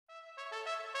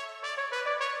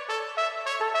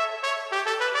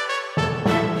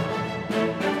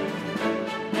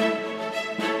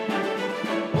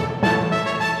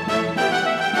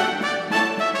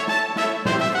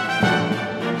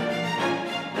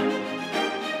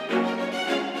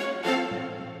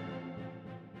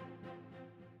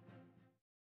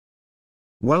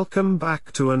Welcome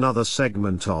back to another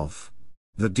segment of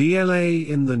the DLA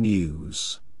in the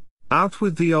news. Out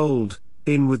with the old,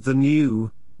 in with the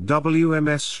new,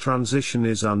 WMS transition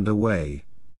is underway.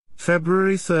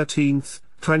 February 13th,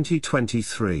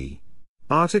 2023.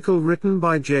 Article written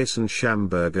by Jason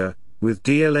Schamberger, with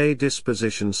DLA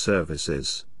Disposition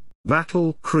Services.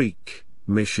 Battle Creek,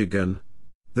 Michigan.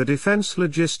 The Defense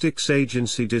Logistics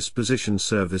Agency Disposition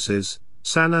Services,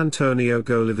 San Antonio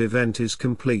GoLive event is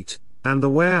complete, and the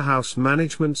warehouse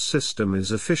management system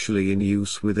is officially in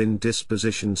use within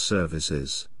Disposition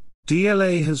Services.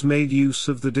 DLA has made use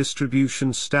of the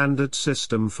distribution standard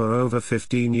system for over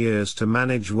 15 years to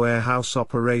manage warehouse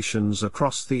operations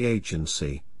across the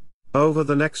agency. Over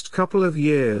the next couple of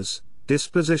years,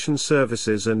 Disposition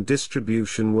Services and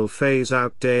Distribution will phase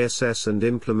out DSS and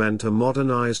implement a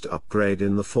modernized upgrade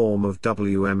in the form of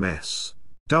WMS.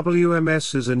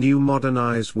 WMS is a new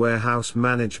modernized warehouse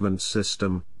management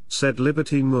system, said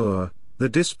Liberty Moore, the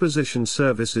Disposition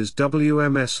Services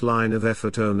WMS line of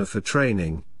effort owner for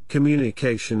training,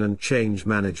 communication and change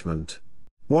management.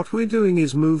 What we're doing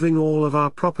is moving all of our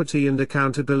property and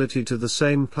accountability to the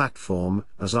same platform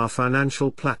as our financial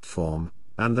platform,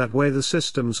 and that way the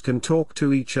systems can talk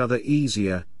to each other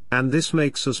easier, and this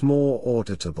makes us more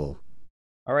auditable.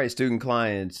 All right, student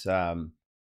clients,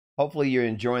 hopefully you're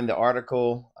enjoying the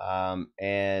article,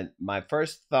 and my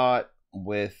first thought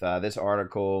with this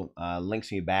article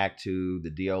links me back to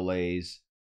the DLA's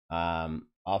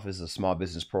Office of Small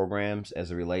Business Programs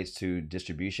as it relates to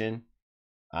distribution,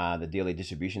 the DLA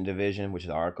Distribution Division, which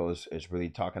the article is really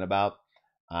talking about.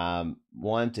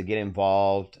 One, to get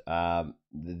involved, the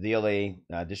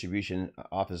DLA Distribution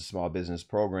Office of Small Business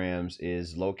Programs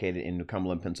is located in New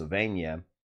Cumberland, Pennsylvania,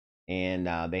 and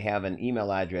they have an email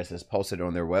address that's posted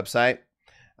on their website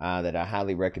that I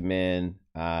highly recommend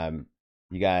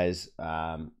you guys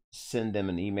send them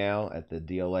an email at the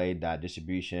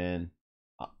DLA.distribution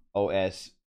osbp@dla.mil.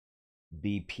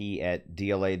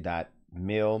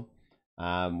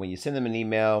 When you send them an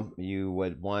email, you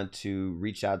would want to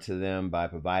reach out to them by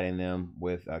providing them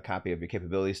with a copy of your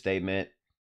capability statement.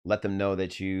 Let them know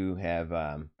that you have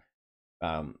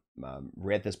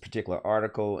read this particular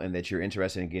article and that you're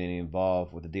interested in getting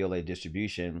involved with the DLA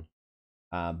distribution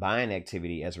buying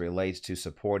activity as it relates to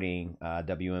supporting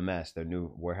WMS, their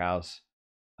new warehouse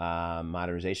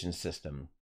modernization system.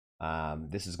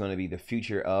 This is going to be the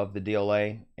future of the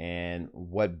DLA, and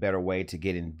what better way to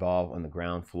get involved on the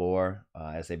ground floor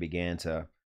as they began to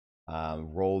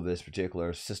roll this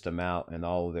particular system out in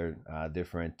all of their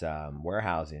different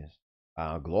warehouses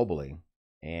globally.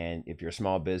 And if your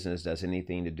small business does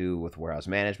anything to do with warehouse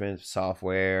management,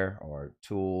 software or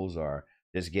tools, or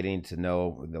just getting to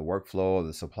know the workflow of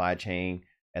the supply chain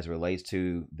as it relates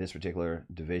to this particular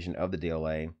division of the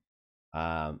DLA,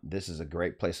 this is a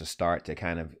great place to start to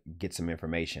kind of get some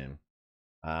information.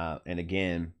 And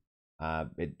again,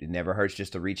 it never hurts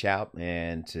just to reach out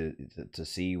and to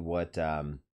see what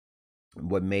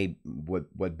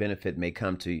benefit may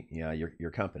come to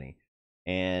your company.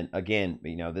 And again,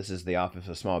 this is the Office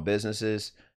of Small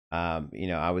Businesses.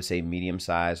 I would say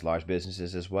medium-sized, large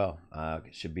businesses as well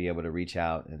should be able to reach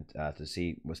out and to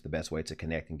see what's the best way to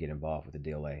connect and get involved with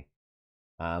the DLA.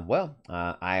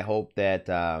 I hope that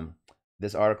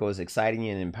this article is exciting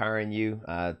and empowering you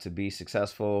to be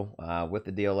successful with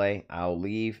the DLA. I'll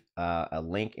leave a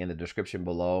link in the description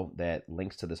below that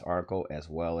links to this article as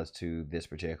well as to this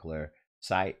particular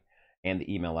site and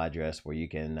the email address where you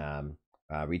can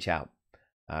reach out.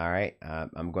 All right,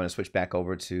 I'm going to switch back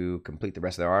over to complete the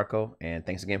rest of the article, and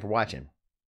thanks again for watching.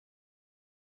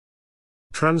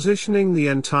 Transitioning the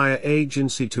entire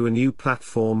agency to a new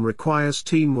platform requires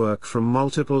teamwork from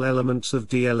multiple elements of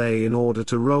DLA in order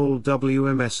to roll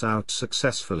WMS out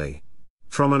successfully.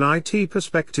 From an IT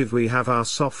perspective, we have our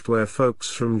software folks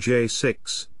from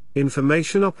J6,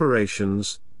 Information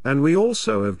Operations, and we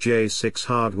also have J6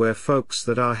 hardware folks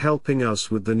that are helping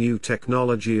us with the new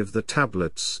technology of the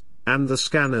tablets, and the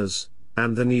scanners,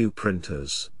 and the new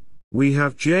printers. We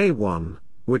have J1,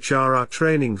 which are our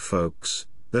training folks,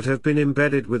 that have been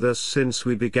embedded with us since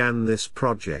we began this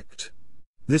project.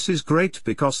 This is great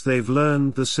because they've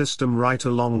learned the system right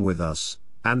along with us,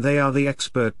 and they are the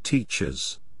expert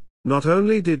teachers. Not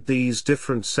only did these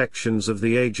different sections of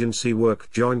the agency work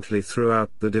jointly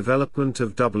throughout the development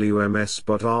of WMS,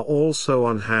 but are also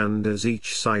on hand as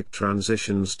each site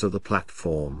transitions to the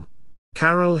platform.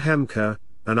 Carol Hemker,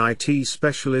 an IT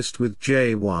specialist with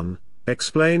J1,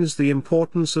 explains the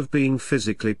importance of being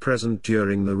physically present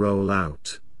during the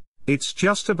rollout. It's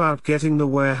just about getting the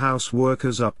warehouse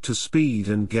workers up to speed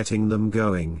and getting them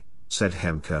going, said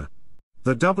Hemker.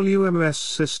 The WMS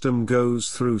system goes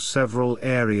through several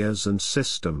areas and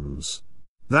systems.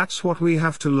 That's what we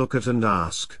have to look at and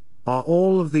ask, are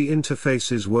all of the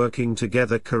interfaces working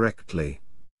together correctly?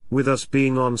 With us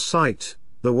being on site,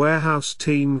 the warehouse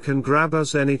team can grab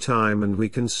us anytime and we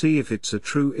can see if it's a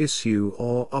true issue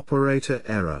or operator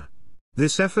error.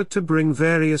 This effort to bring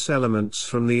various elements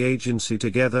from the agency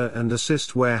together and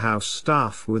assist warehouse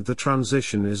staff with the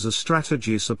transition is a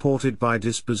strategy supported by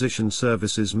Disposition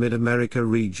Services Mid-America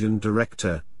Region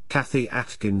Director, Kathy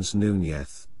Atkins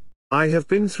Nunez. I have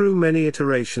been through many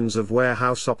iterations of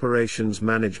warehouse operations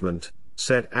management,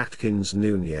 said Atkins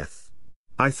Nunez.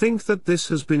 I think that this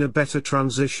has been a better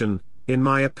transition, in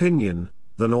my opinion,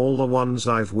 than all the ones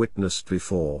I've witnessed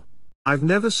before. I've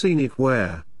never seen it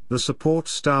where the support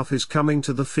staff is coming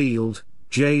to the field,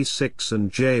 J6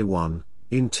 and J1,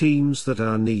 in teams that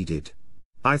are needed.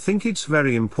 I think it's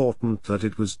very important that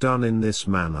it was done in this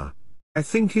manner. I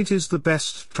think it is the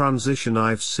best transition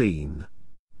I've seen.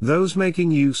 Those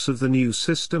making use of the new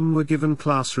system were given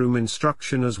classroom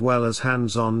instruction as well as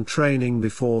hands-on training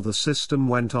before the system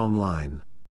went online.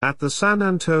 At the San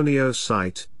Antonio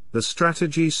site, the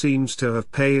strategy seems to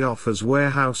have paid off as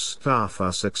warehouse staff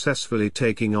are successfully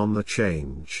taking on the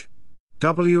change.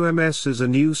 WMS is a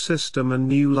new system and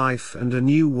new life and a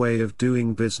new way of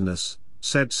doing business,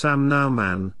 said Sam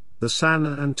Nauman, the San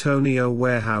Antonio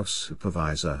warehouse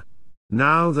supervisor.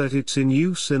 Now that it's in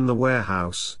use in the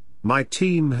warehouse, my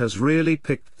team has really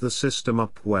picked the system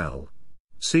up well.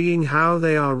 Seeing how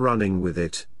they are running with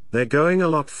it, they're going a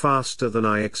lot faster than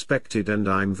I expected and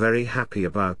I'm very happy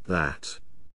about that.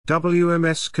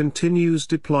 WMS continues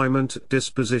deployment at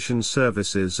disposition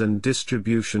services and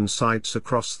distribution sites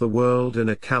across the world in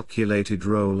a calculated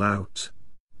rollout.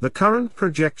 The current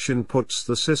projection puts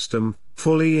the system,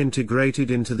 fully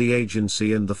integrated into the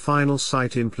agency and the final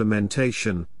site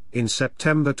implementation, in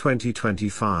September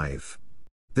 2025.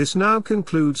 This now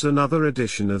concludes another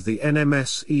edition of the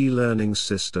NMS e-learning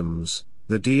systems,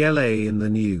 the DLA in the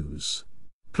news.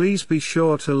 Please be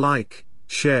sure to like,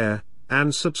 share,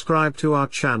 and subscribe to our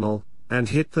channel, and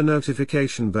hit the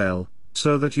notification bell,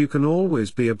 so that you can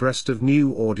always be abreast of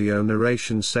new audio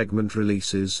narration segment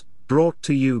releases, brought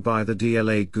to you by the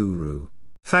DLA Guru.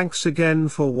 Thanks again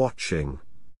for watching.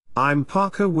 I'm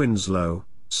Parker Winslow,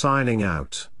 signing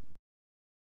out.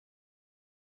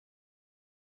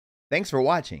 Thanks for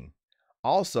watching.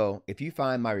 Also, if you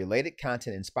find my related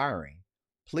content inspiring,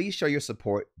 please show your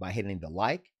support by hitting the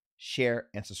like, share,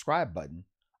 and subscribe button,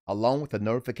 along with the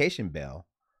notification bell,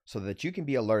 so that you can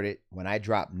be alerted when I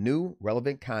drop new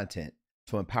relevant content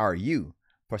to empower you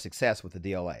for success with the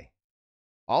DLA.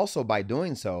 Also, by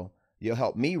doing so, you'll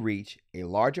help me reach a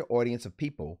larger audience of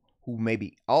people who may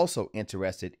be also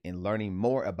interested in learning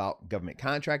more about government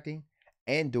contracting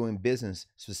and doing business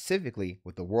specifically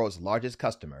with the world's largest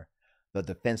customer, the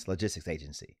Defense Logistics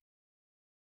Agency.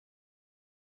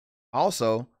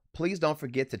 Also, please don't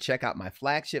forget to check out my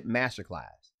flagship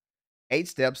MasterClass, 8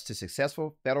 Steps to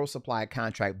Successful Federal Supply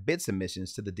Contract Bid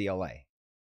Submissions to the DLA.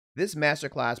 This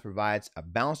MasterClass provides a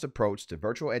balanced approach to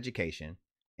virtual education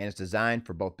and is designed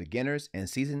for both beginners and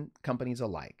seasoned companies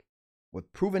alike,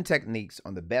 with proven techniques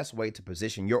on the best way to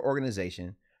position your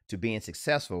organization to being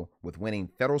successful with winning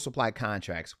federal supply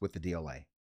contracts with the DLA.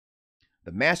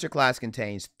 The Masterclass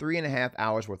contains 3.5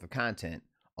 hours worth of content,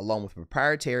 along with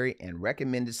proprietary and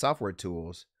recommended software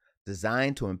tools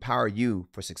designed to empower you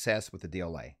for success with the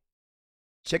DLA.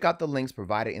 Check out the links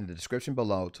provided in the description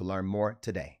below to learn more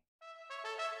today.